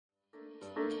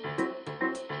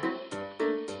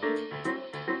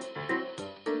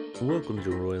Welcome to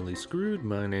Royally Screwed.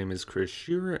 My name is Chris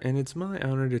Shearer, and it's my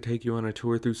honor to take you on a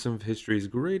tour through some of history's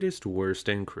greatest, worst,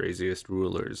 and craziest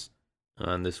rulers.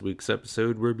 On this week's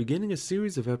episode, we're beginning a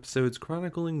series of episodes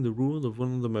chronicling the rule of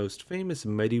one of the most famous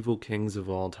medieval kings of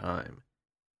all time,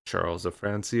 Charles of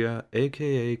Francia,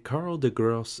 aka Karl de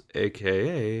Grosse,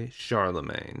 aka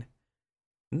Charlemagne.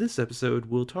 In this episode,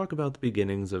 we'll talk about the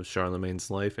beginnings of Charlemagne's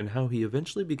life and how he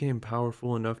eventually became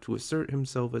powerful enough to assert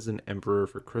himself as an emperor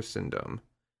for Christendom.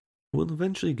 We'll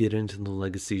eventually get into the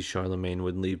legacy Charlemagne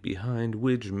would leave behind,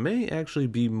 which may actually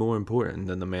be more important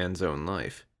than the man's own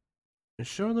life.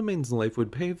 Charlemagne's life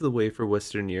would pave the way for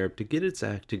Western Europe to get its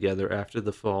act together after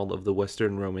the fall of the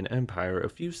Western Roman Empire a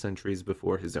few centuries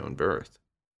before his own birth.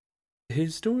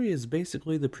 His story is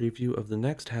basically the preview of the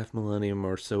next half-millennium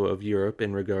or so of Europe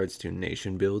in regards to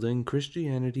nation-building,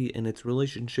 Christianity, and its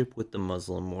relationship with the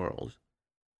Muslim world.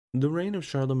 The reign of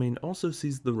Charlemagne also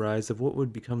sees the rise of what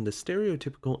would become the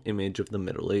stereotypical image of the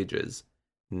Middle Ages.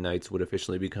 Knights would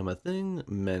officially become a thing,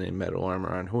 men in metal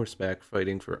armor on horseback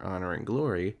fighting for honor and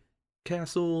glory,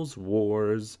 castles,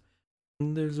 wars.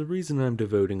 There's a reason I'm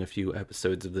devoting a few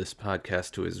episodes of this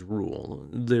podcast to his rule.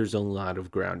 There's a lot of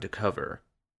ground to cover.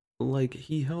 Like,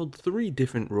 he held 3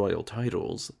 different royal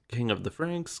titles: King of the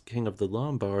Franks, King of the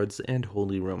Lombards, and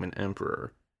Holy Roman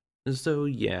Emperor. So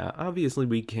yeah, obviously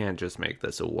we can't just make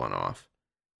this a one-off.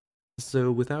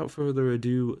 So without further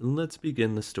ado, let's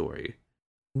begin the story.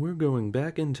 We're going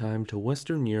back in time to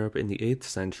Western Europe in the 8th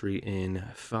century in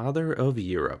Father of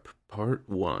Europe, Part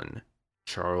 1,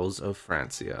 Charles of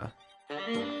Francia.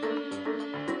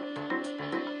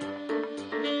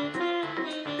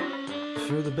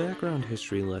 For the background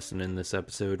history lesson in this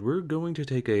episode, we're going to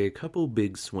take a couple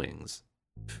big swings.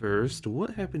 First,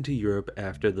 what happened to Europe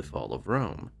after the fall of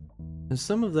Rome?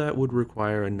 Some of that would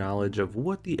require a knowledge of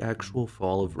what the actual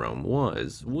fall of Rome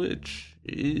was, which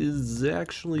is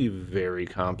actually very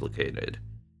complicated.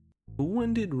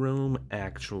 When did Rome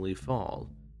actually fall?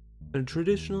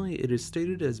 Traditionally, it is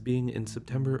stated as being in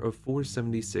September of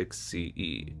 476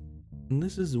 CE.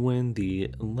 This is when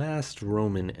the last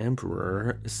Roman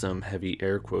emperor, some heavy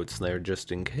air quotes there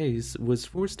just in case, was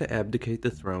forced to abdicate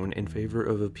the throne in favor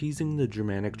of appeasing the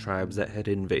Germanic tribes that had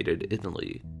invaded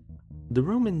Italy. The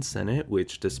Roman Senate,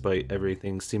 which despite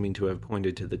everything seeming to have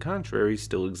pointed to the contrary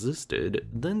still existed,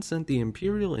 then sent the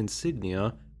imperial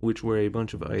insignia, which were a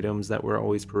bunch of items that were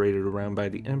always paraded around by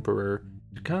the emperor,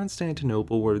 to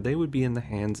Constantinople, where they would be in the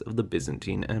hands of the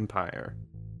Byzantine Empire.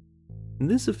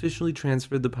 This officially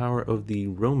transferred the power of the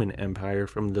Roman Empire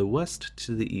from the west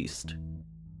to the east.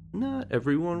 Not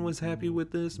everyone was happy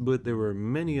with this, but there were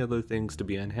many other things to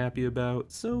be unhappy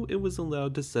about, so it was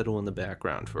allowed to settle in the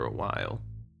background for a while.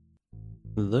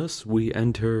 Thus we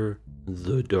enter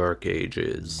the Dark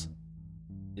Ages.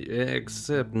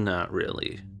 Except not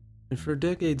really. For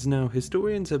decades now,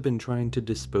 historians have been trying to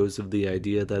dispose of the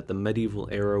idea that the medieval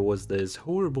era was this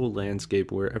horrible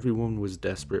landscape where everyone was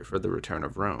desperate for the return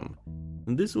of Rome.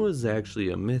 This was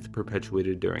actually a myth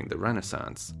perpetuated during the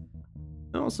Renaissance.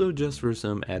 Also, just for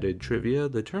some added trivia,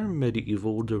 the term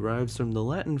medieval derives from the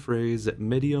Latin phrase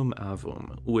medium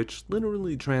avum, which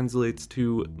literally translates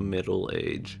to Middle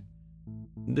Age.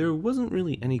 There wasn't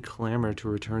really any clamor to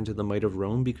return to the might of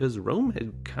Rome because Rome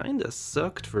had kinda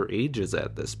sucked for ages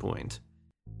at this point.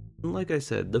 Like I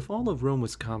said, the fall of Rome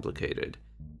was complicated.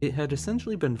 It had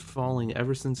essentially been falling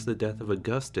ever since the death of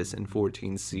Augustus in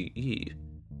 14 CE.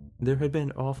 There had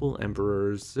been awful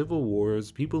emperors, civil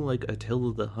wars, people like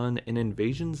Attila the Hun, and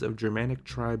invasions of Germanic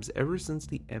tribes ever since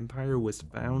the empire was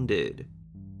founded.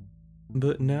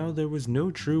 But now there was no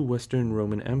true Western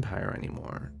Roman Empire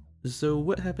anymore. So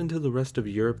what happened to the rest of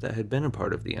Europe that had been a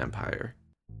part of the empire?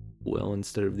 Well,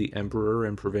 instead of the emperor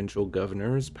and provincial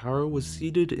governors, power was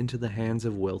ceded into the hands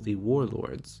of wealthy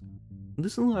warlords.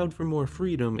 This allowed for more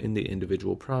freedom in the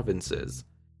individual provinces.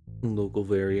 Local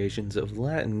variations of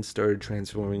Latin started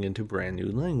transforming into brand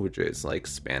new languages like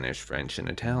Spanish, French, and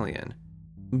Italian.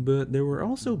 But there were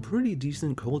also pretty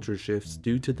decent culture shifts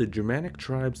due to the Germanic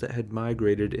tribes that had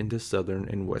migrated into southern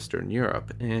and western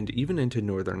Europe, and even into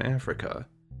northern Africa.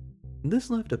 This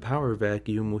left a power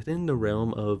vacuum within the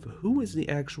realm of who is the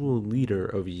actual leader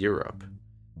of Europe.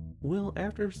 Well,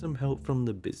 after some help from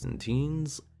the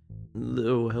Byzantines,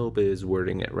 though help is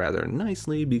wording it rather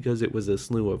nicely because it was a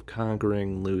slew of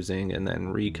conquering, losing, and then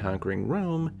reconquering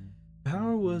Rome,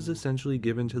 power was essentially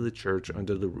given to the church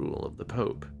under the rule of the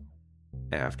Pope.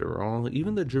 After all,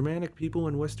 even the Germanic people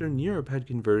in Western Europe had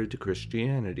converted to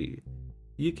Christianity.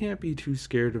 You can't be too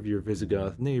scared of your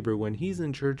Visigoth neighbor when he's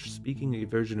in church speaking a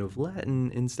version of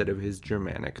Latin instead of his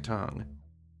Germanic tongue.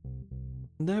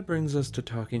 That brings us to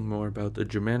talking more about the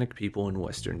Germanic people in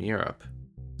Western Europe.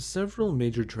 Several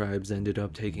major tribes ended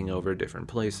up taking over different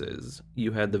places.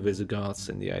 You had the Visigoths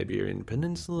in the Iberian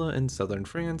Peninsula and southern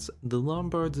France, the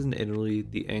Lombards in Italy,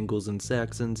 the Angles and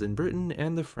Saxons in Britain,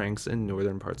 and the Franks in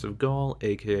northern parts of Gaul,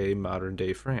 aka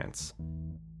modern-day France.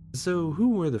 So who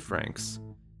were the Franks?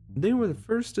 They were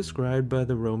first described by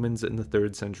the Romans in the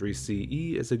 3rd century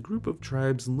CE as a group of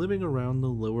tribes living around the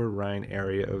lower Rhine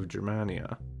area of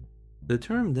Germania. The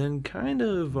term then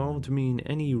kinda evolved to mean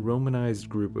any Romanized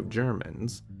group of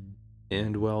Germans,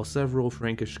 and while several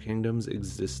Frankish kingdoms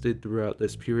existed throughout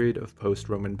this period of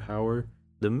post-Roman power,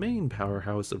 the main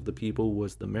powerhouse of the people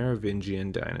was the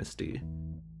Merovingian dynasty.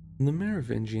 The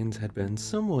Merovingians had been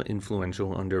somewhat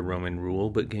influential under Roman rule,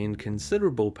 but gained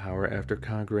considerable power after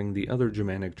conquering the other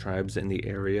Germanic tribes in the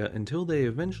area until they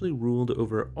eventually ruled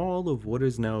over all of what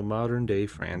is now modern-day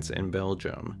France and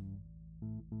Belgium.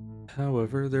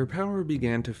 However, their power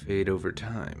began to fade over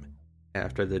time.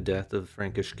 After the death of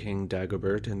Frankish king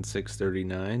Dagobert in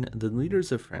 639, the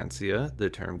leaders of Francia, the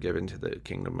term given to the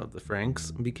kingdom of the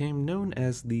Franks, became known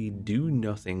as the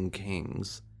Do-Nothing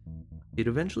Kings. It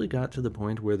eventually got to the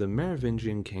point where the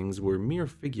Merovingian kings were mere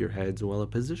figureheads while a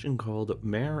position called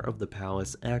Mayor of the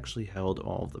Palace actually held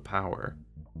all of the power.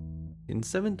 In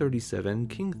 737,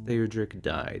 King Theodoric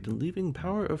died, leaving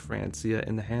power of Francia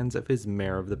in the hands of his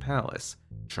Mayor of the Palace,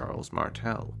 Charles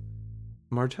Martel.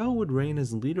 Martel would reign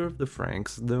as leader of the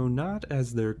Franks, though not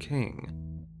as their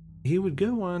king. He would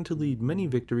go on to lead many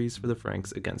victories for the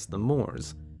Franks against the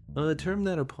Moors, a term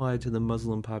that applied to the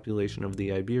Muslim population of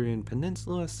the Iberian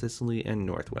Peninsula, Sicily, and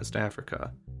northwest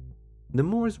Africa. The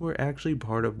Moors were actually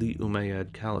part of the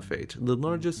Umayyad Caliphate, the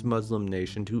largest Muslim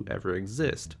nation to ever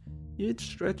exist. It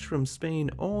stretched from Spain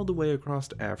all the way across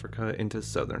Africa into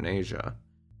southern Asia.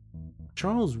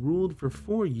 Charles ruled for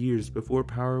 4 years before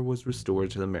power was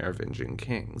restored to the Merovingian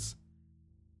kings.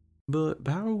 But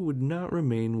power would not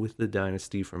remain with the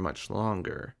dynasty for much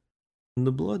longer.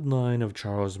 The bloodline of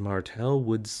Charles Martel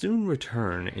would soon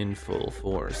return in full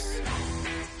force.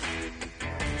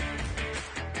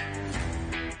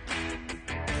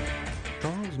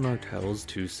 Charles Martel's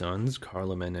 2 sons,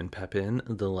 Carloman and Pepin,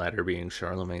 the latter being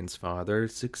Charlemagne's father,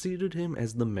 succeeded him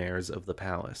as the mayors of the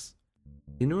palace.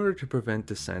 In order to prevent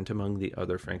dissent among the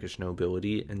other Frankish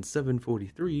nobility, in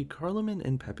 743, Carloman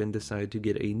and Pepin decided to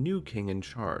get a new king in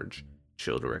charge,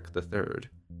 Childeric III.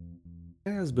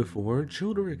 As before,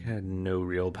 Childeric had no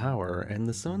real power, and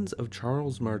the sons of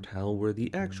Charles Martel were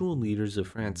the actual leaders of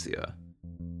Francia.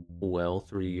 Well,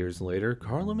 3 years later,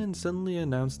 Carloman suddenly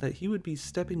announced that he would be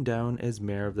stepping down as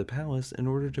mayor of the palace in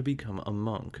order to become a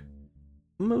monk.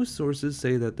 Most sources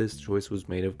say that this choice was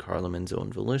made of Carloman's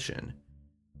own volition.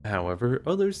 However,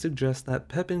 others suggest that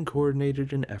Pepin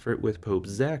coordinated an effort with Pope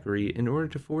Zachary in order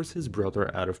to force his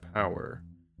brother out of power.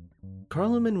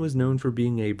 Carloman was known for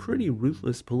being a pretty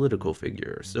ruthless political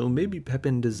figure, so maybe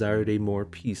Pepin desired a more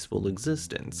peaceful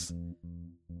existence.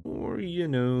 Or,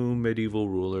 medieval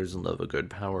rulers love a good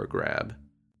power grab.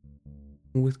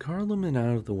 With Carloman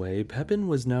out of the way, Pepin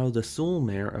was now the sole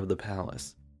mayor of the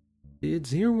palace.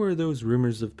 It's here where those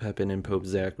rumors of Pepin and Pope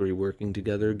Zachary working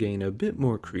together gain a bit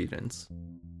more credence.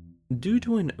 Due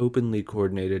to an openly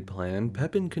coordinated plan,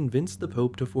 Pepin convinced the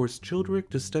Pope to force Childeric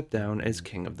to step down as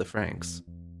king of the Franks.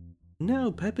 Now,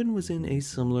 Pepin was in a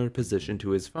similar position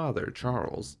to his father,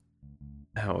 Charles.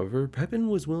 However, Pepin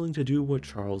was willing to do what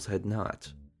Charles had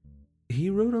not. He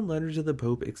wrote a letter to the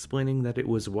Pope explaining that it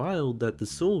was wild that the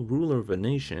sole ruler of a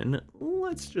nation,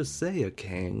 let's just say a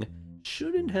king,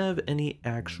 shouldn't have any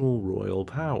actual royal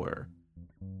power.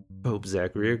 Pope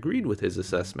Zachary agreed with his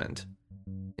assessment.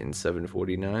 In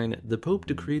 749, the Pope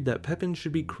decreed that Pepin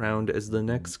should be crowned as the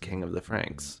next king of the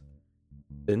Franks.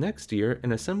 The next year,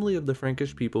 an assembly of the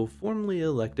Frankish people formally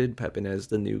elected Pepin as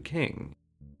the new king.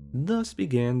 Thus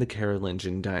began the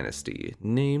Carolingian dynasty,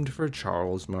 named for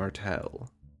Charles Martel.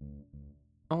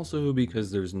 Also, because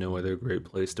there's no other great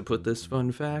place to put this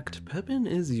fun fact, Pepin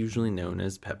is usually known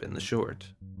as Pepin the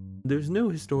Short. There's no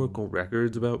historical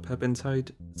records about Pepin's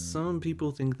height. Some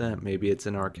people think that maybe it's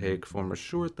an archaic form of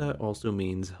short that also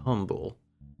means humble.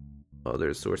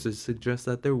 Other sources suggest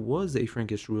that there was a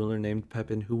Frankish ruler named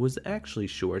Pepin who was actually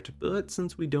short, but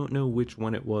since we don't know which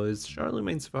one it was,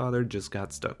 Charlemagne's father just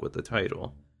got stuck with the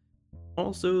title.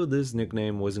 Also, this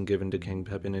nickname wasn't given to King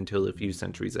Pepin until a few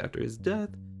centuries after his death,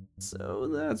 so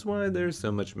that's why there's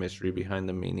so much mystery behind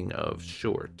the meaning of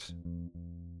short.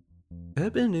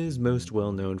 Pepin is most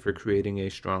well known for creating a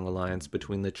strong alliance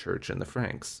between the Church and the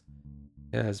Franks.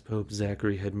 As Pope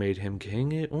Zachary had made him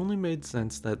king, it only made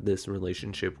sense that this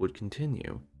relationship would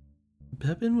continue.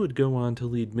 Pepin would go on to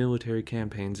lead military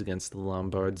campaigns against the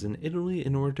Lombards in Italy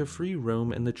in order to free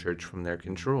Rome and the Church from their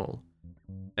control.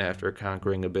 After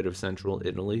conquering a bit of central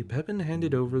Italy, Pepin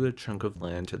handed over the chunk of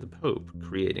land to the Pope,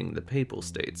 creating the Papal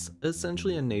States,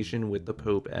 essentially a nation with the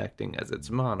Pope acting as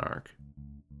its monarch.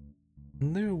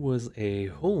 There was a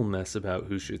whole mess about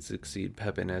who should succeed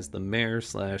Pepin as the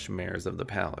mayor/mayors of the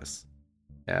palace.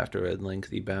 After a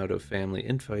lengthy bout of family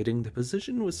infighting, the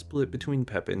position was split between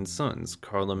Pepin's sons,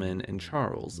 Carloman and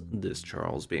Charles, this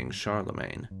Charles being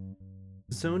Charlemagne.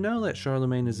 So now that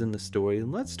Charlemagne is in the story,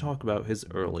 let's talk about his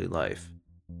early life.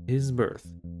 His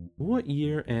birth. What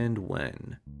year and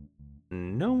when?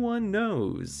 No one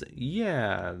knows.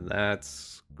 Yeah,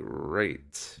 that's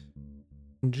great.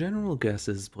 General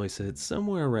guesses place it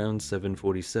somewhere around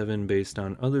 747 based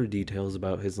on other details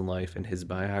about his life and his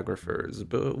biographers,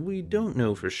 but we don't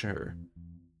know for sure.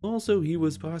 Also, he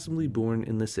was possibly born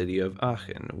in the city of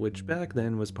Aachen, which back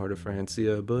then was part of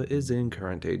Francia but is in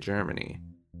current-day Germany.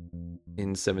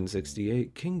 In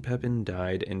 768, King Pepin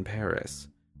died in Paris.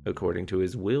 According to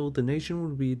his will, the nation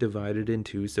would be divided in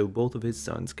two so both of his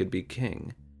sons could be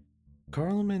king.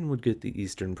 Carloman would get the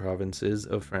eastern provinces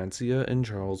of Francia and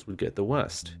Charles would get the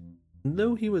west.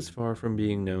 Though he was far from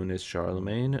being known as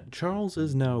Charlemagne, Charles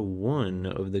is now one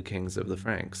of the kings of the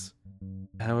Franks.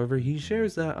 However, he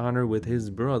shares that honor with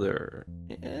his brother,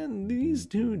 and these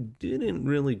two didn't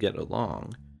really get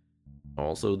along.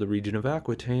 Also, the region of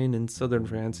Aquitaine in southern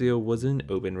Francia was in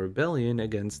open rebellion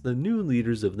against the new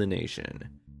leaders of the nation.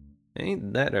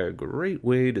 Ain't that a great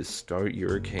way to start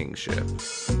your kingship?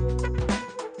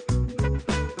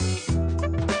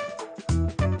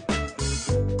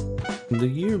 The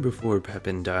year before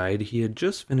Pepin died, he had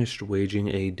just finished waging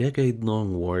a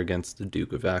decade-long war against the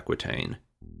Duke of Aquitaine.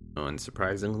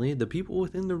 Unsurprisingly, the people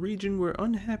within the region were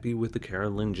unhappy with the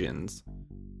Carolingians.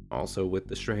 Also, with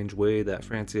the strange way that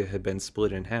Francia had been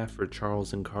split in half for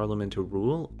Charles and Carloman to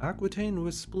rule, Aquitaine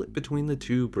was split between the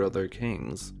two brother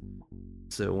kings.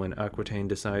 So when Aquitaine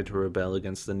decided to rebel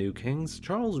against the new kings,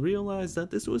 Charles realized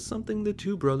that this was something the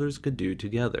two brothers could do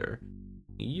together.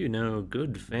 You know,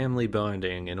 good family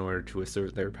bonding in order to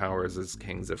assert their powers as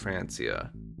kings of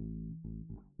Francia.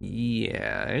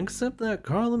 Yeah, except that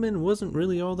Carloman wasn't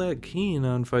really all that keen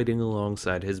on fighting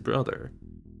alongside his brother.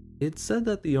 It's said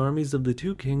that the armies of the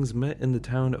two kings met in the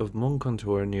town of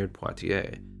Moncontour near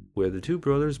Poitiers, where the two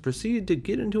brothers proceeded to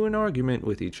get into an argument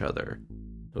with each other.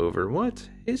 Over what?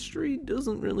 History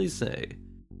doesn't really say.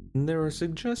 There are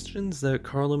suggestions that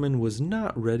Carloman was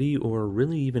not ready or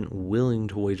really even willing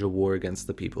to wage a war against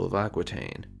the people of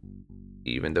Aquitaine.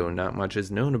 Even though not much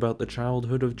is known about the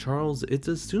childhood of Charles, it's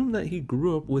assumed that he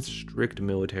grew up with strict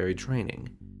military training.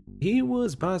 He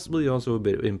was possibly also a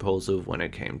bit impulsive when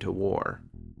it came to war.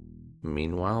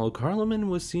 Meanwhile, Carloman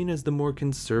was seen as the more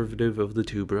conservative of the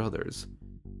two brothers.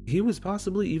 He was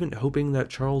possibly even hoping that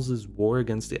Charles's war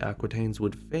against the Aquitaines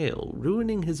would fail,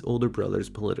 ruining his older brother's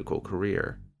political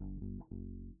career.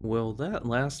 Well, that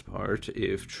last part,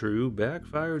 if true,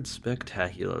 backfired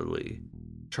spectacularly.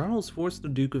 Charles forced the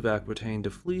Duke of Aquitaine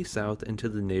to flee south into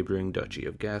the neighboring Duchy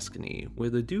of Gascony, where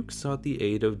the Duke sought the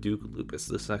aid of Duke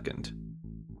Lupus II.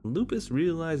 Lupus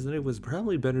realized that it was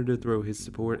probably better to throw his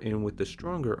support in with the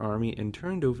stronger army and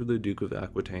turned over the Duke of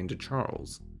Aquitaine to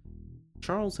Charles.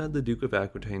 Charles had the Duke of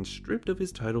Aquitaine stripped of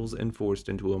his titles and forced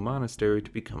into a monastery to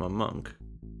become a monk.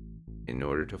 In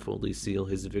order to fully seal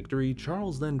his victory,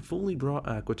 Charles then fully brought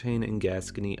Aquitaine and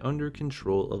Gascony under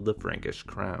control of the Frankish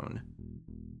crown.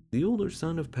 The older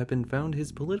son of Pepin found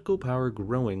his political power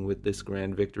growing with this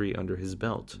grand victory under his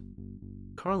belt.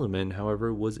 Carloman,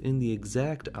 however, was in the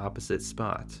exact opposite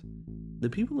spot. The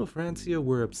people of Francia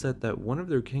were upset that one of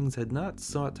their kings had not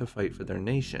sought to fight for their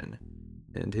nation,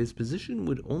 and his position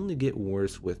would only get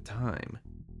worse with time.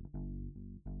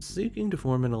 Seeking to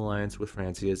form an alliance with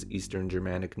Francia's eastern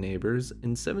Germanic neighbors,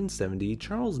 in 770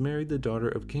 Charles married the daughter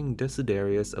of King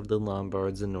Desiderius of the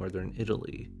Lombards in northern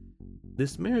Italy.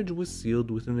 This marriage was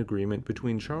sealed with an agreement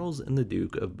between Charles and the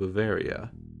Duke of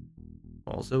Bavaria.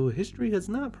 Also, history has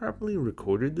not properly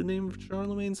recorded the name of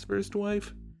Charlemagne's first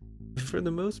wife. For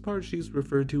the most part, she's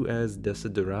referred to as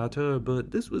Desiderata,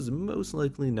 but this was most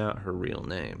likely not her real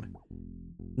name.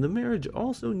 The marriage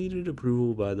also needed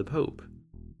approval by the Pope.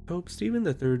 Pope Stephen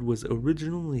III was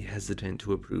originally hesitant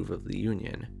to approve of the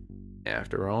union.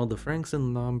 After all, the Franks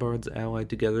and Lombards allied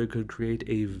together could create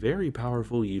a very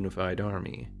powerful unified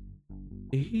army.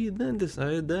 He then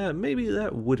decided that maybe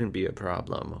that wouldn't be a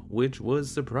problem, which was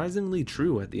surprisingly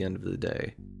true at the end of the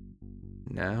day.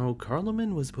 Now,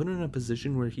 Carloman was put in a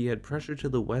position where he had pressure to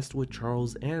the west with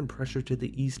Charles and pressure to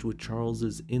the east with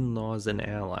Charles's in-laws and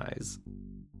allies.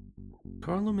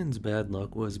 Carloman's bad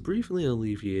luck was briefly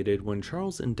alleviated when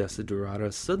Charles and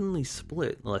Desiderata suddenly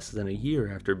split less than a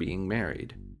year after being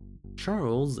married.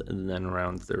 Charles, then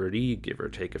around 30, give or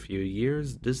take a few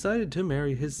years, decided to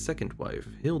marry his second wife,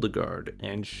 Hildegard,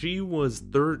 and she was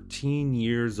 13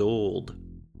 years old.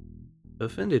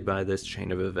 Offended by this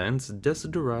chain of events,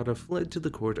 Desiderata fled to the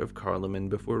court of Carloman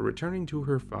before returning to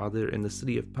her father in the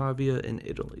city of Pavia in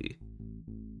Italy.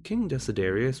 King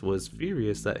Desiderius was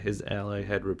furious that his ally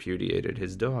had repudiated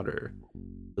his daughter.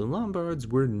 The Lombards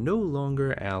were no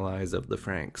longer allies of the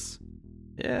Franks,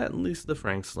 at least the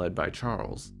Franks led by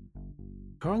Charles.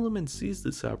 Carloman seized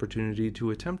this opportunity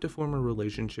to attempt to form a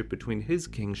relationship between his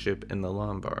kingship and the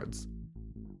Lombards.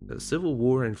 A civil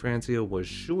war in Francia was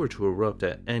sure to erupt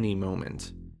at any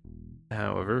moment.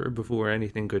 However, before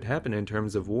anything could happen in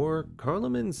terms of war,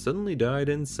 Carloman suddenly died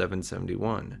in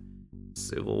 771.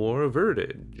 Civil war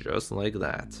averted, just like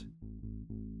that.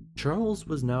 Charles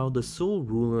was now the sole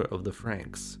ruler of the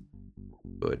Franks.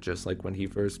 But just like when he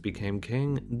first became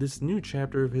king, this new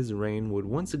chapter of his reign would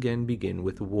once again begin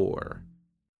with war.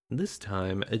 This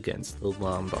time against the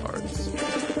Lombards.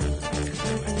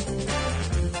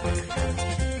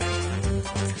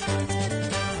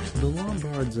 The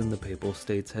Lombards and the Papal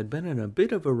States had been in a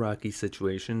bit of a rocky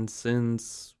situation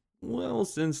since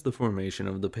the formation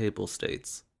of the Papal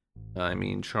States. I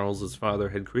mean, Charles's father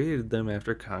had created them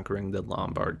after conquering the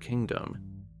Lombard kingdom.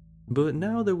 But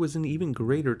now there was an even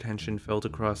greater tension felt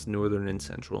across northern and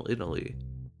central Italy.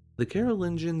 The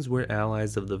Carolingians were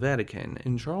allies of the Vatican,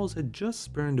 and Charles had just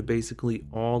spurned basically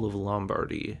all of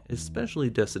Lombardy, especially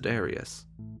Desiderius.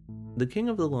 The king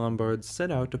of the Lombards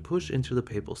set out to push into the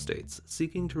Papal States,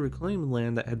 seeking to reclaim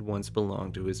land that had once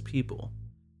belonged to his people.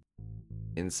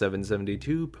 In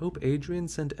 772, Pope Adrian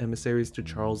sent emissaries to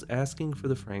Charles asking for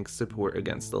the Franks' support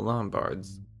against the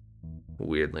Lombards.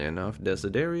 Weirdly enough,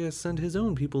 Desiderius sent his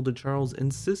own people to Charles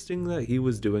insisting that he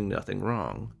was doing nothing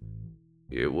wrong.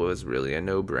 It was really a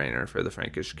no-brainer for the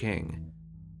Frankish king.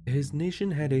 His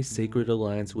nation had a sacred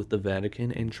alliance with the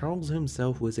Vatican, and Charles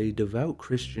himself was a devout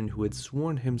Christian who had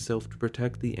sworn himself to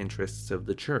protect the interests of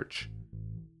the church.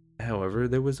 However,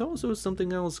 there was also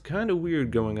something else kinda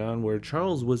weird going on where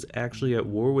Charles was actually at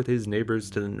war with his neighbors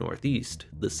to the northeast,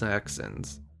 the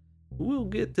Saxons. We'll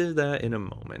get to that in a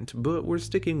moment, but we're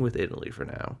sticking with Italy for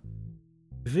now.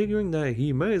 Figuring that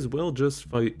he might as well just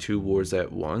fight two wars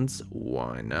at once,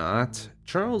 why not?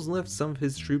 Charles left some of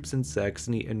his troops in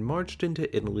Saxony and marched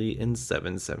into Italy in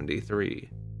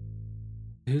 773.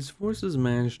 His forces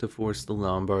managed to force the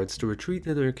Lombards to retreat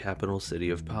to their capital city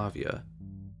of Pavia.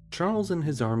 Charles and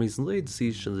his armies laid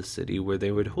siege to the city, where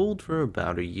they would hold for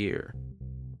about a year.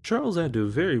 Charles had to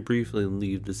very briefly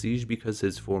leave the siege because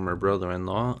his former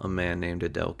brother-in-law, a man named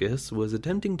Adelchis, was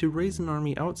attempting to raise an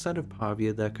army outside of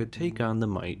Pavia that could take on the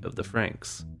might of the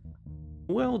Franks.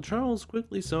 Well, Charles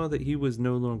quickly saw that he was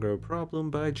no longer a problem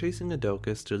by chasing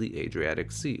Adelchis to the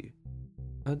Adriatic Sea.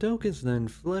 Adelchis then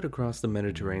fled across the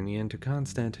Mediterranean to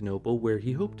Constantinople, where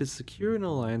he hoped to secure an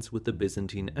alliance with the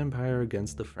Byzantine Empire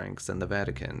against the Franks and the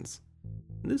Vaticans.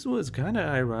 This was kinda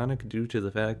ironic due to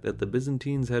the fact that the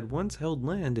Byzantines had once held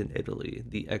land in Italy,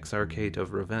 the Exarchate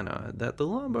of Ravenna, that the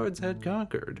Lombards had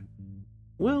conquered.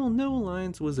 Well, no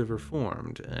alliance was ever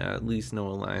formed, at least no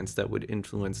alliance that would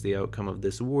influence the outcome of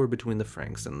this war between the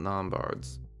Franks and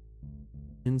Lombards.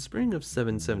 In spring of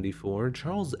 774,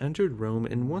 Charles entered Rome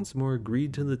and once more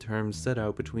agreed to the terms set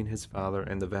out between his father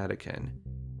and the Vatican.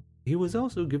 He was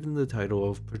also given the title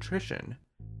of Patrician.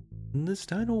 This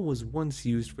title was once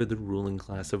used for the ruling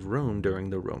class of Rome during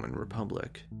the Roman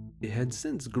Republic. It had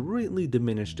since greatly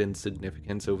diminished in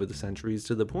significance over the centuries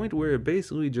to the point where it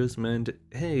basically just meant,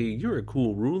 hey, you're a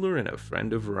cool ruler and a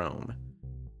friend of Rome.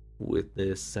 With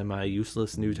this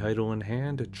semi-useless new title in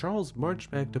hand, Charles marched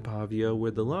back to Pavia,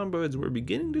 where the Lombards were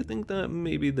beginning to think that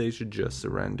maybe they should just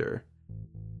surrender.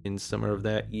 In summer of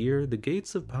that year, the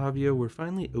gates of Pavia were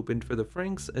finally opened for the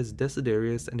Franks as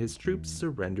Desiderius and his troops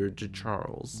surrendered to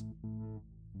Charles.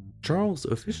 Charles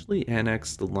officially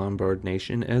annexed the Lombard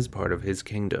nation as part of his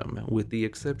kingdom, with the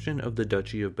exception of the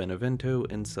Duchy of Benevento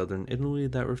and southern Italy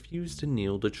that refused to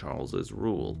kneel to Charles's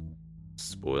rule.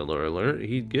 Spoiler alert,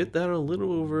 he'd get that a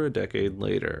little over a decade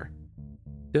later.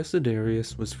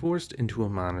 Desiderius was forced into a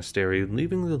monastery,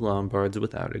 leaving the Lombards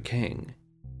without a king.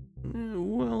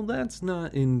 Well, that's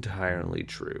not entirely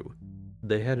true.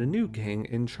 They had a new king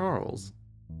in Charles.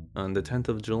 On the 10th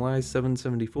of July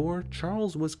 774,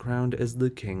 Charles was crowned as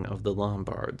the King of the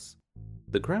Lombards.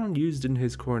 The crown used in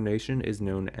his coronation is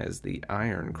known as the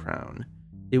Iron Crown.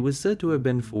 It was said to have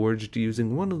been forged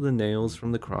using one of the nails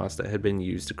from the cross that had been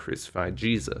used to crucify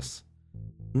Jesus.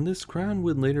 This crown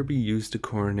would later be used to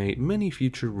coronate many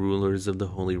future rulers of the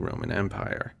Holy Roman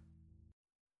Empire.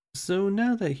 So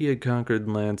now that he had conquered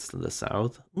lands to the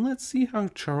south, let's see how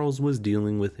Charles was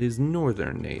dealing with his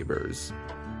northern neighbors.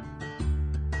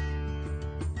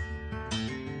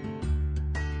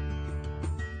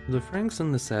 The Franks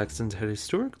and the Saxons had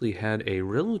historically had a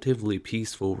relatively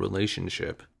peaceful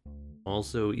relationship.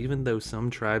 Also, even though some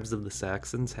tribes of the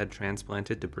Saxons had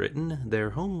transplanted to Britain, their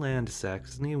homeland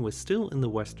Saxony was still in the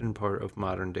western part of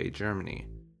modern-day Germany.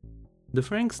 The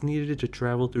Franks needed to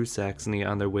travel through Saxony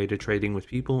on their way to trading with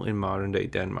people in modern-day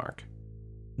Denmark.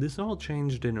 This all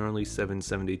changed in early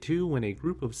 772 when a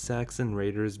group of Saxon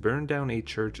raiders burned down a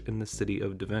church in the city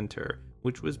of Deventer,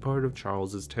 which was part of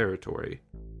Charles's territory.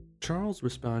 Charles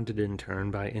responded in turn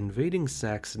by invading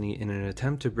Saxony in an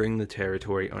attempt to bring the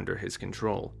territory under his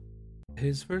control.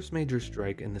 His first major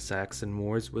strike in the Saxon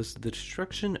Wars was the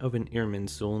destruction of an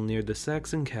Irminsul near the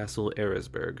Saxon castle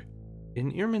Eresburg.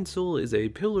 An Irminsul is a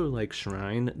pillar-like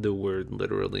shrine, the word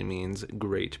literally means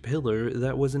great pillar,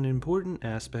 that was an important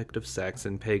aspect of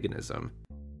Saxon paganism.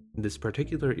 This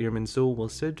particular Irminsul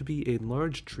was said to be a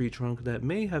large tree trunk that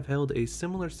may have held a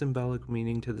similar symbolic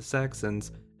meaning to the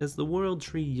Saxons as the world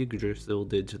tree Yggdrasil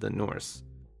did to the Norse.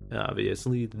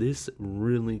 Obviously, this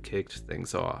really kicked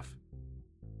things off.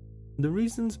 The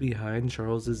reasons behind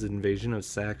Charles's invasion of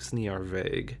Saxony are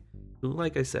vague.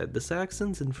 Like I said, the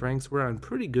Saxons and Franks were on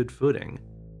pretty good footing.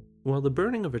 While the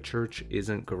burning of a church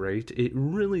isn't great, it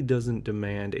really doesn't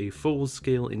demand a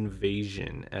full-scale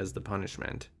invasion as the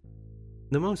punishment.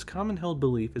 The most common held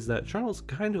belief is that Charles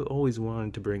kind of always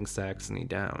wanted to bring Saxony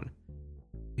down.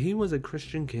 He was a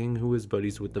Christian king who was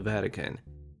buddies with the Vatican.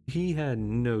 He had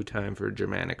no time for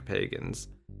Germanic pagans.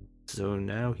 So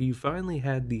now he finally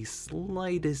had the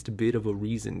slightest bit of a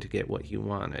reason to get what he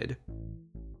wanted.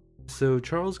 So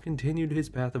Charles continued his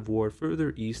path of war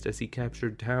further east as he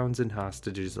captured towns and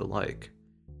hostages alike.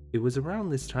 It was around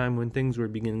this time when things were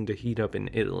beginning to heat up in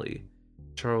Italy.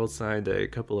 Charles signed a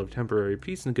couple of temporary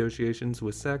peace negotiations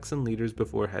with Saxon leaders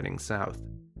before heading south.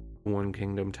 One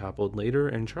kingdom toppled later,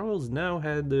 and Charles now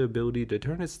had the ability to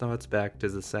turn his thoughts back to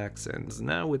the Saxons,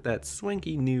 now with that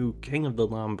swanky new King of the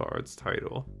Lombards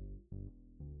title.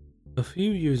 A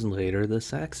few years later, the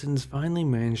Saxons finally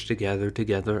managed to gather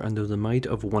together under the might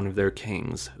of one of their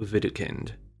kings,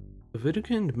 Widukind.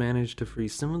 Widukind managed to free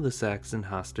some of the Saxon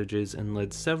hostages and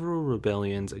led several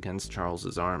rebellions against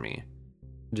Charles's army.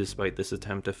 Despite this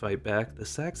attempt to fight back, the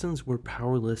Saxons were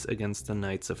powerless against the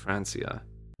Knights of Francia.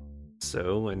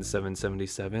 So, in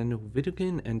 777,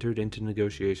 Widukind entered into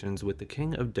negotiations with the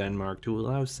King of Denmark to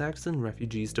allow Saxon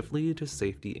refugees to flee to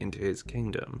safety into his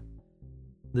kingdom.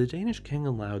 The Danish king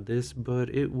allowed this, but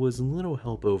it was little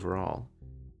help overall.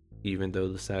 Even though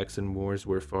the Saxon wars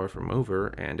were far from over,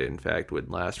 and in fact would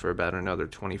last for about another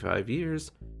 25 years,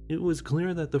 it was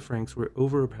clear that the Franks were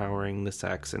overpowering the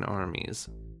Saxon armies.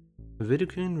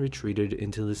 Widukind retreated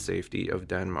into the safety of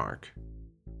Denmark.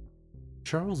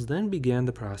 Charles then began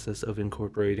the process of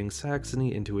incorporating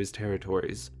Saxony into his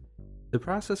territories. The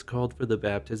process called for the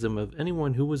baptism of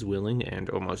anyone who was willing, and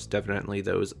almost definitely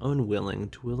those unwilling,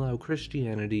 to allow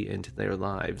Christianity into their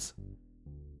lives.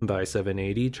 By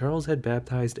 780, Charles had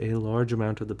baptized a large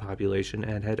amount of the population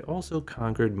and had also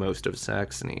conquered most of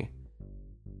Saxony.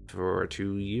 For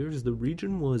 2 years, the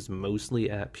region was mostly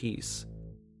at peace.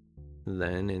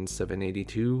 Then, in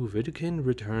 782, Widukind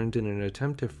returned in an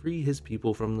attempt to free his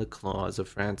people from the claws of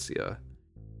Francia.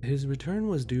 His return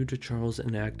was due to Charles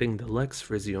enacting the Lex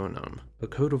Frisianum, a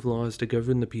code of laws to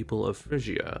govern the people of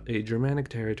Frisia, a Germanic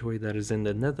territory that is in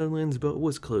the Netherlands but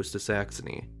was close to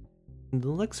Saxony.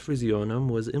 The Lex Frisianum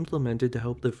was implemented to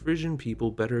help the Frisian people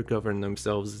better govern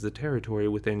themselves as a territory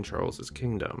within Charles's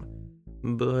kingdom,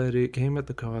 but it came at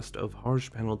the cost of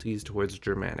harsh penalties towards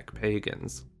Germanic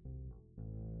pagans.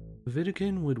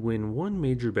 Widukind would win one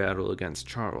major battle against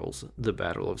Charles, the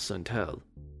Battle of Suntel.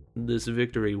 This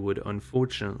victory would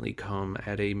unfortunately come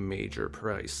at a major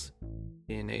price.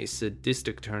 In a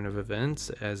sadistic turn of events,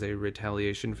 as a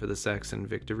retaliation for the Saxon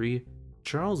victory,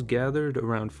 Charles gathered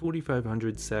around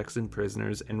 4,500 Saxon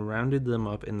prisoners and rounded them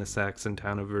up in the Saxon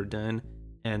town of Verdun,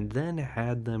 and then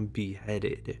had them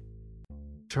beheaded.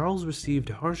 Charles received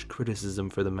harsh criticism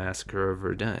for the massacre of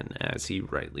Verdun, as he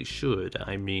rightly should.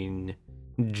 I mean,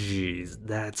 geez,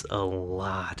 that's a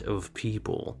lot of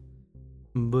people.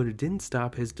 But it didn't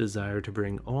stop his desire to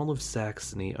bring all of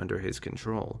Saxony under his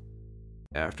control.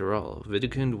 After all,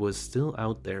 Widukind was still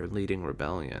out there leading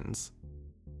rebellions.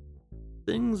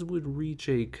 Things would reach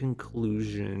a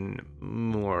conclusion,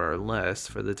 more or less,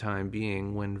 for the time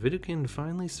being, when Widukind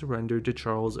finally surrendered to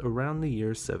Charles around the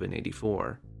year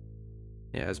 784.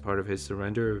 As part of his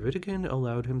surrender, Widukind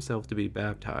allowed himself to be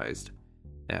baptized.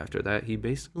 After that, he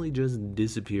basically just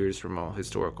disappears from all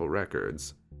historical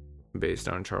records. Based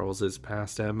on Charles's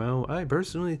past MO, I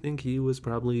personally think he was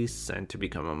probably sent to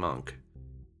become a monk.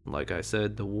 Like I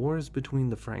said, the wars between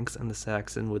the Franks and the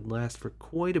Saxons would last for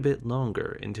quite a bit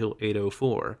longer, until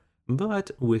 804,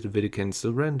 but with Wittekind's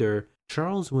surrender,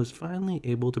 Charles was finally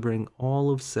able to bring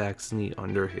all of Saxony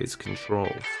under his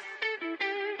control.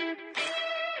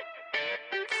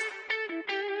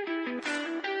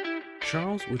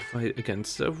 Charles would fight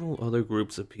against several other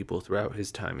groups of people throughout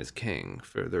his time as king,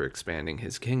 further expanding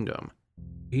his kingdom.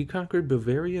 He conquered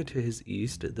Bavaria to his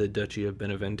east, the Duchy of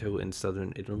Benevento in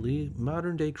southern Italy,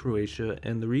 modern-day Croatia,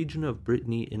 and the region of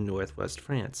Brittany in northwest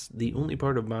France, the only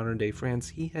part of modern-day France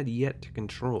he had yet to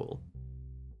control.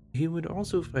 He would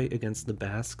also fight against the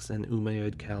Basques and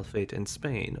Umayyad Caliphate in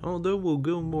Spain, although we'll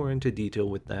go more into detail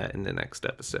with that in the next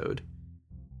episode.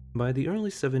 By the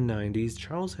early 790s,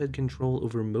 Charles had control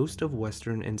over most of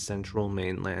western and central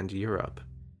mainland Europe.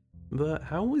 But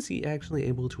how was he actually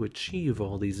able to achieve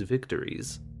all these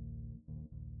victories?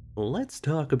 Let's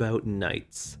talk about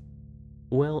knights.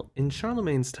 Well, in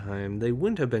Charlemagne's time, they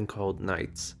wouldn't have been called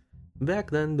knights.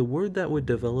 Back then, the word that would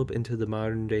develop into the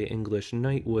modern-day English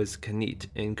knight was knight,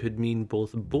 and could mean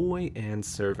both boy and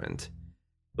servant.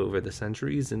 Over the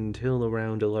centuries until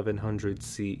around 1100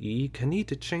 CE,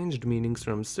 knight changed meanings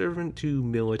from servant to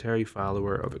military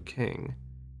follower of a king.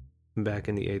 Back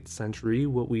in the 8th century,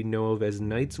 what we know of as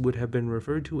knights would have been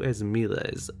referred to as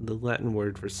miles, the Latin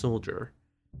word for soldier.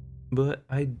 But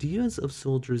ideas of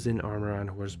soldiers in armor on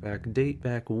horseback date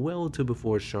back well to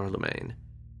before Charlemagne.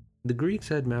 The Greeks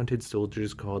had mounted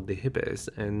soldiers called the hippes,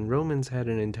 and Romans had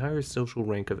an entire social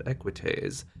rank of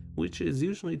equites, which is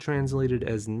usually translated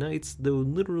as knights, though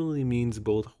literally means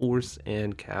both horse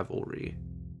and cavalry.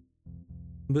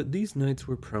 But these knights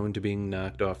were prone to being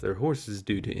knocked off their horses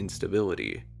due to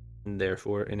instability.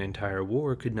 Therefore, an entire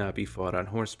war could not be fought on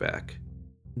horseback.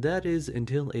 That is,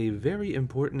 until a very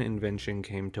important invention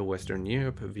came to Western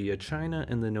Europe via China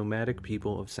and the nomadic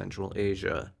people of Central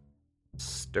Asia: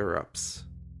 stirrups.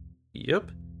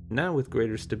 Yup, now with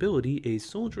greater stability, a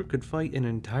soldier could fight an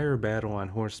entire battle on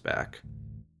horseback.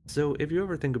 So if you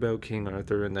ever think about King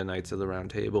Arthur and the Knights of the Round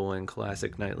Table and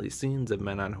classic knightly scenes of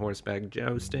men on horseback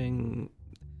jousting,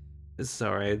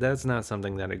 sorry, that's not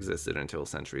something that existed until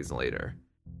centuries later.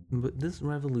 But this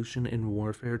revolution in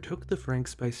warfare took the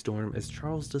Franks by storm as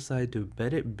Charles decided to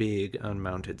bet it big on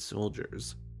mounted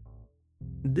soldiers.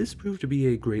 This proved to be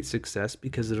a great success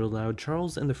because it allowed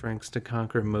Charles and the Franks to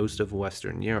conquer most of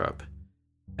Western Europe.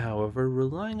 However,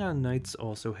 relying on knights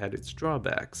also had its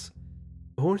drawbacks.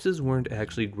 Horses weren't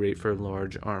actually great for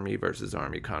large army versus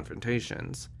army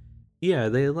confrontations. Yeah,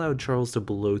 they allowed Charles to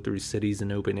blow through cities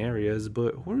and open areas,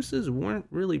 but horses weren't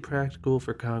really practical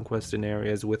for conquest in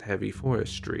areas with heavy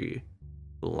forestry,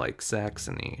 like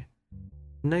Saxony.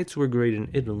 Knights were great in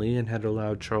Italy and had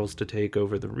allowed Charles to take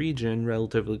over the region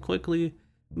relatively quickly,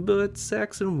 but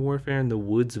Saxon warfare in the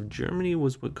woods of Germany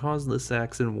was what caused the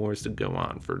Saxon Wars to go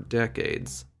on for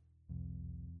decades.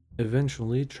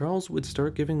 Eventually, Charles would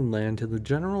start giving land to the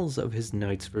generals of his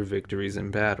knights for victories in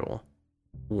battle.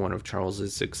 One of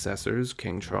Charles's successors,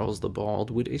 King Charles the Bald,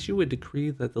 would issue a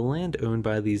decree that the land owned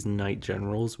by these knight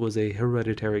generals was a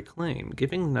hereditary claim,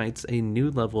 giving knights a new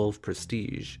level of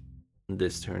prestige.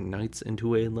 This turned knights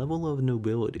into a level of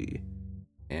nobility,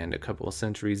 and a couple of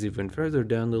centuries even further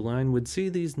down the line would see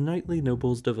these knightly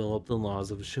nobles develop the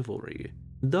laws of chivalry,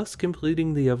 thus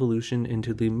completing the evolution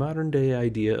into the modern-day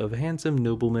idea of handsome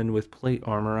noblemen with plate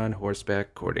armor on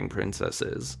horseback courting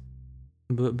princesses.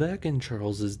 But back in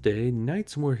Charles's day,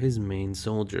 knights were his main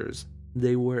soldiers.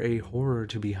 They were a horror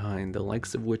to behind, the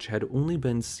likes of which had only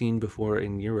been seen before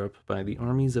in Europe by the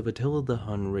armies of Attila the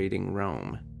Hun raiding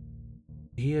Rome.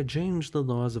 He had changed the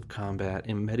laws of combat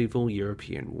in medieval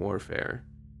European warfare.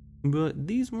 But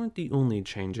these weren't the only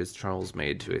changes Charles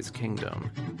made to his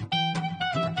kingdom.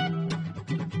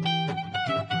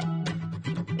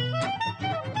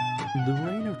 The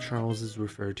reign of Charles is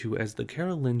referred to as the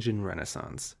Carolingian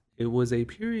Renaissance. It was a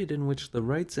period in which the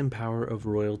rights and power of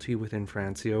royalty within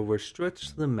Francia were stretched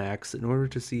to the max in order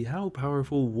to see how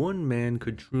powerful one man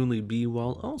could truly be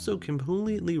while also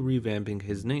completely revamping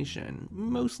his nation,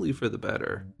 mostly for the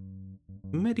better.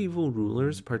 Medieval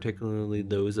rulers, particularly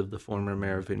those of the former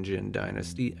Merovingian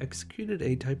dynasty, executed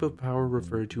a type of power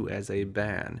referred to as a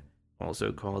ban,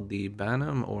 also called the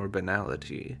banum or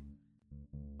banality.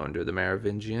 Under the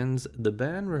Merovingians, the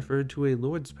ban referred to a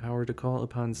lord's power to call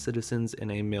upon citizens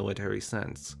in a military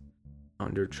sense.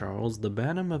 Under Charles, the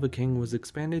banum of a king was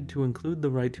expanded to include the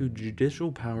right to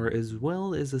judicial power as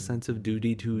well as a sense of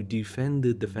duty to defend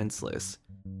the defenseless,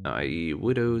 i.e.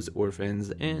 widows,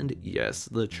 orphans, and, yes,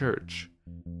 the church.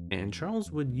 And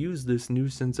Charles would use this new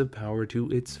sense of power to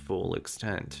its full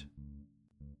extent.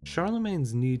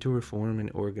 Charlemagne's need to reform and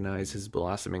organize his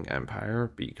blossoming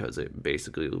empire, because it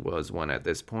basically was one at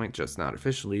this point, just not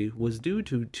officially, was due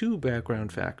to two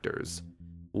background factors.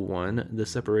 One, the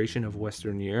separation of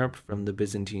Western Europe from the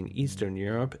Byzantine Eastern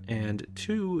Europe, and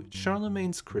two,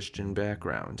 Charlemagne's Christian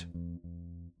background.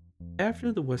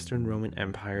 After the Western Roman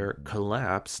Empire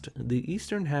collapsed, the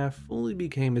eastern half fully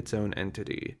became its own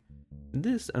entity.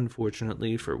 This,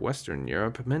 unfortunately for Western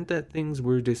Europe, meant that things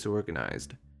were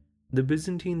disorganized. The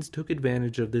Byzantines took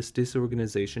advantage of this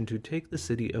disorganization to take the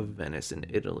city of Venice in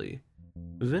Italy.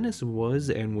 Venice was,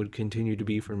 and would continue to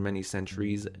be for many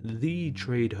centuries, the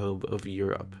trade hub of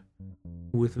Europe.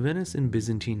 With Venice in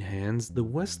Byzantine hands, the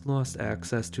West lost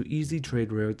access to easy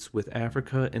trade routes with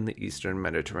Africa and the Eastern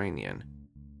Mediterranean.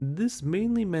 This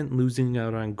mainly meant losing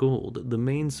out on gold, the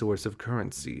main source of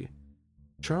currency.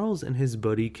 Charles and his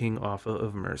buddy King Offa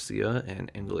of Mercia, an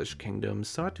English kingdom,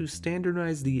 sought to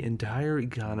standardize the entire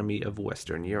economy of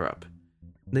Western Europe.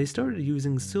 They started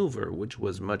using silver, which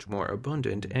was much more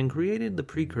abundant, and created the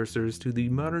precursors to the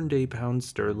modern-day pound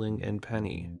sterling and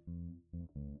penny.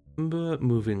 But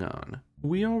moving on,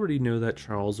 we already know that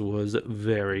Charles was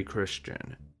very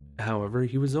Christian. However,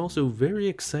 he was also very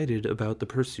excited about the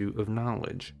pursuit of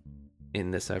knowledge.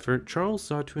 In this effort, Charles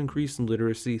sought to increase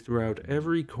literacy throughout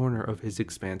every corner of his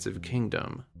expansive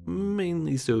kingdom,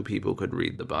 mainly so people could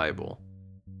read the Bible.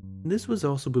 This was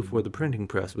also before the printing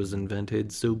press was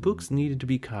invented, so books needed to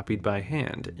be copied by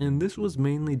hand, and this was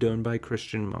mainly done by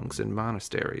Christian monks and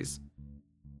monasteries.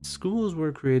 Schools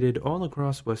were created all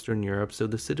across Western Europe so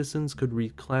the citizens could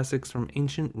read classics from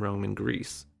ancient Rome and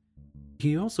Greece.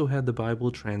 He also had the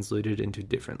Bible translated into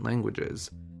different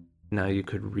languages. Now you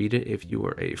could read it if you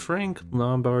were a Frank,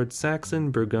 Lombard, Saxon,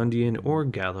 Burgundian, or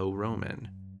Gallo-Roman.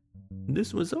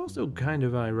 This was also kind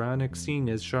of ironic, seeing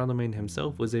as Charlemagne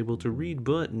himself was able to read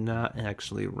but not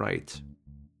actually write.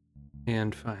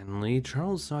 And finally,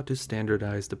 Charles sought to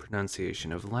standardize the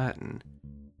pronunciation of Latin.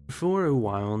 For a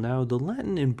while now, the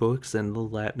Latin in books and the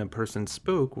Latin a person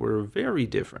spoke were very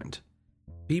different.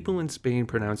 People in Spain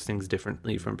pronounced things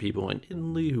differently from people in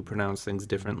Italy, who pronounced things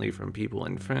differently from people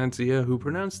in Francia, who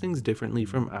pronounced things differently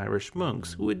from Irish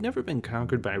monks, who had never been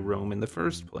conquered by Rome in the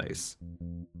first place.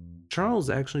 Charles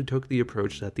actually took the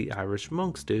approach that the Irish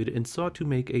monks did and sought to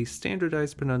make a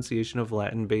standardized pronunciation of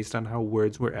Latin based on how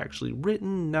words were actually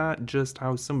written, not just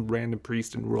how some random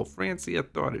priest in rural Francia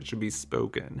thought it should be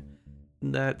spoken.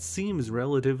 That seems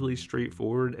relatively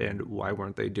straightforward, and why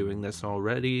weren't they doing this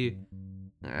already?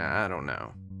 I don't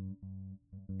know.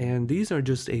 And these are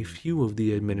just a few of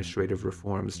the administrative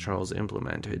reforms Charles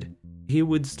implemented. He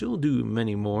would still do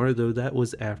many more, though that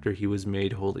was after he was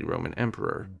made Holy Roman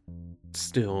Emperor.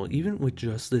 Still, even with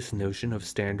just this notion of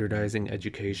standardizing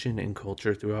education and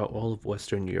culture throughout all of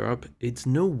Western Europe, it's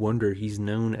no wonder he's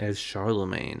known as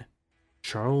Charlemagne.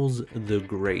 Charles the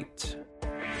Great.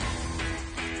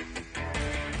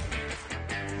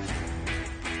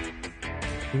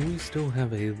 We still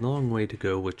have a long way to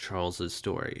go with Charles's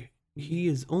story. He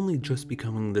is only just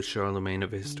becoming the Charlemagne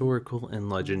of historical and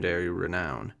legendary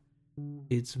renown.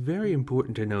 It's very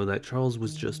important to know that Charles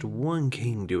was just one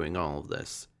king doing all of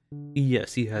this.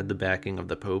 Yes, he had the backing of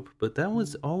the Pope, but that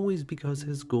was always because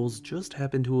his goals just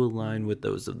happened to align with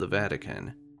those of the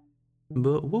Vatican.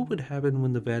 But what would happen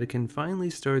when the Vatican finally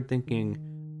started thinking,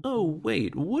 oh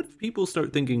wait, what if people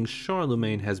start thinking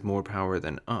Charlemagne has more power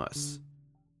than us?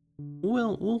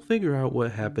 Well, we'll figure out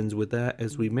what happens with that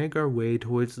as we make our way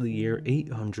towards the year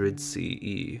 800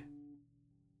 CE.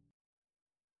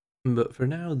 But for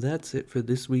now, that's it for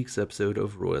this week's episode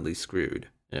of Royally Screwed.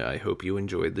 I hope you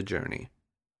enjoyed the journey.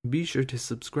 Be sure to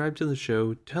subscribe to the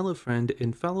show, tell a friend,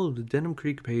 and follow the Denim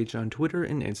Creek page on Twitter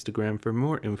and Instagram for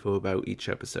more info about each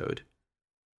episode.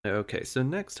 Okay, so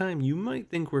next time you might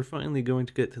think we're finally going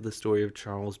to get to the story of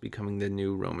Charles becoming the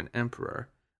new Roman Emperor.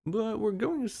 But we're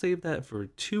going to save that for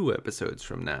 2 episodes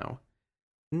from now.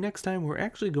 Next time, we're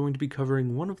actually going to be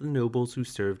covering one of the nobles who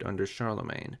served under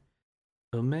Charlemagne.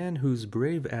 A man whose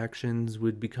brave actions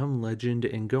would become legend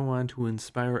and go on to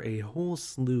inspire a whole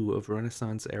slew of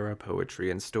Renaissance-era poetry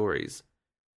and stories.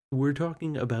 We're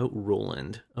talking about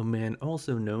Roland, a man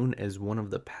also known as one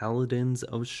of the paladins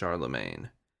of Charlemagne.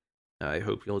 I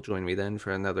hope you'll join me then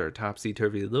for another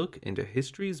topsy-turvy look into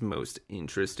history's most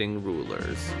interesting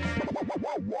rulers.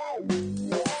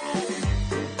 Wow.